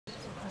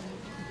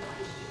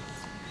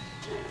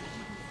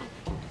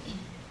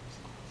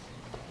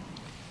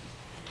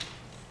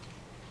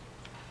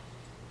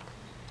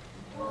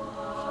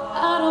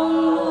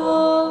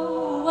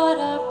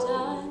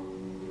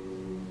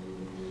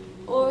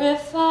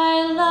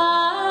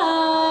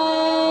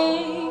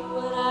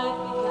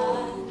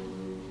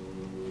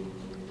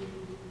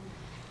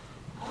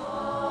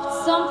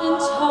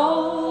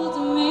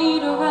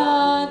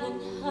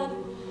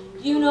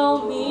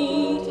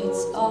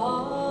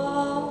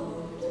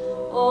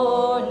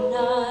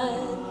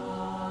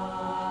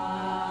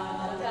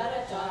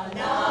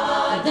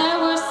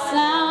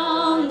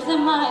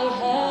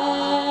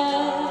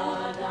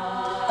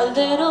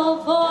little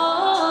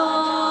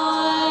voice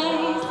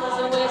is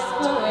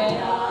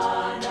whispering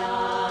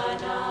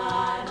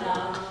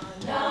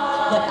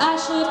that I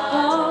should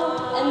go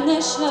and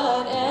this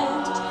should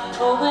end.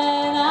 But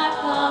when I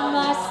found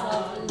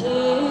myself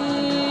listening,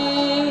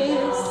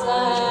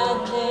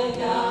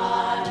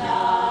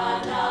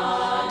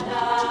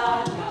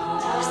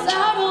 'cause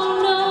I don't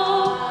know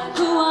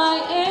who I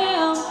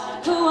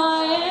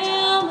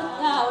am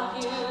without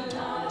you.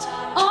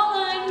 All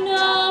I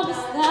know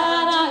is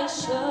that I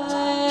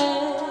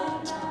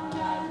should,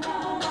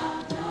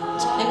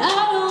 and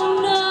I don't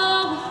know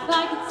if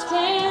I could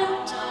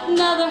stand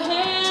another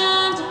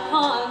hand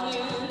upon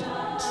you.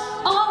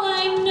 All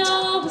I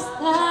know is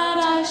that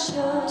I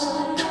should,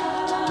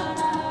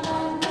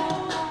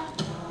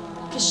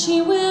 'cause she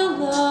will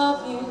love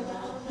you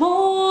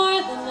more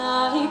than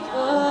I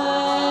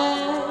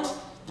could.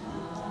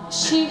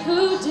 She who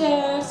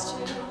dares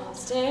to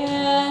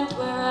stand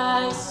where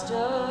I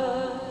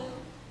stood.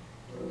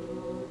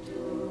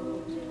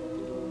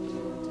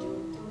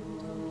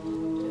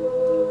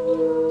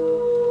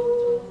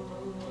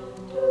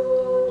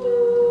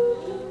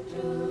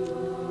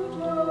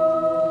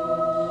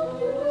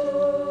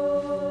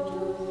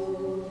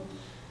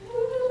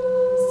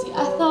 See,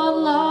 I thought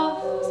love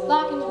was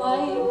black and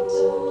white,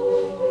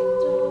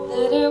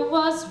 that it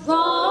was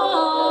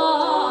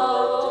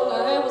wrong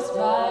or it was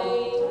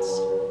right.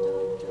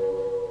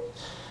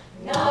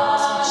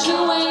 You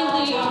ain't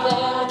leaving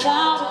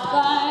without a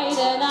fight,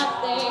 and I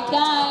think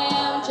I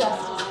am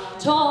just as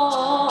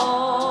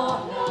torn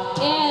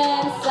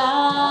inside.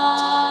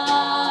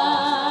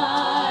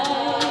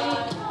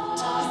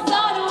 'Cause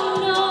I don't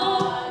know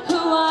who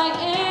I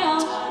am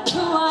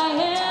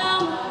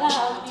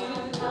without you.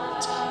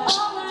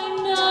 All I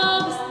know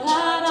is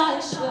that I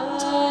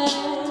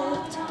should,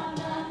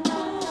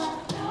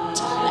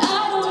 and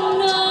I don't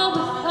know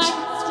if I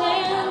could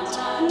stand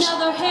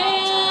another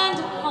hand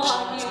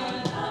upon you.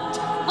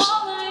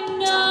 All I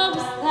know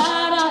is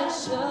that I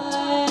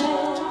should,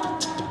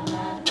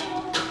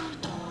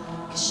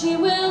 'cause she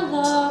will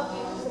love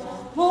you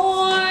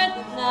more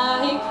than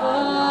I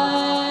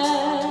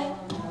could.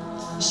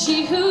 She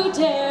who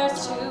dares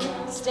to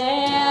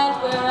stand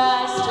where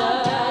I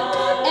stood,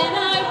 and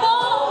I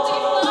won't be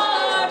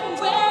far from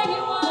where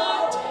you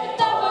are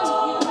if ever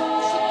you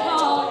should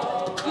call.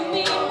 You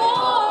mean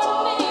more to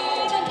me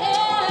than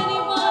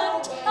anyone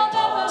I've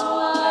ever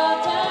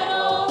loved at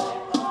all.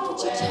 But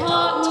you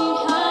taught me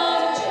how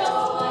to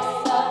trust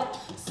myself,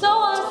 so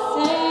I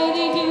say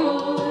to you,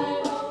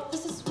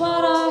 this is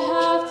what I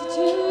have to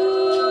do.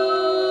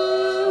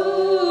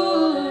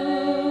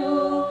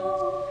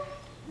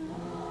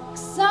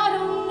 'Cause I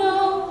don't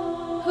know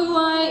who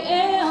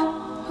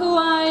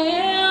I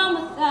am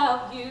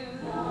without you.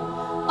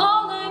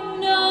 All I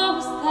know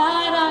is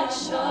that I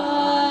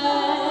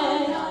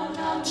should,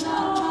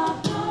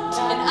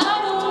 and I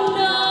don't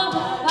know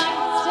if I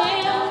can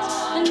stand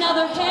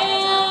another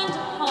hand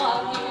upon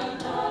you.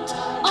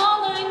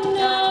 All I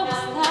know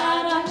is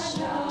that I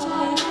should,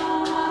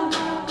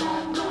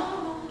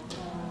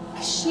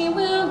 'cause she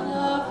will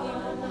love you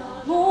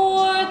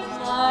more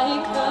than I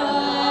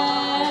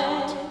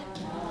could.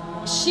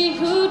 She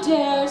who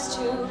dares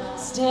to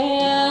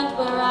stand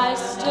where I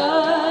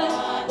stood.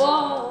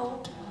 Whoa.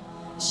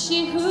 She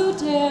who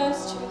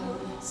dares to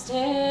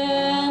stand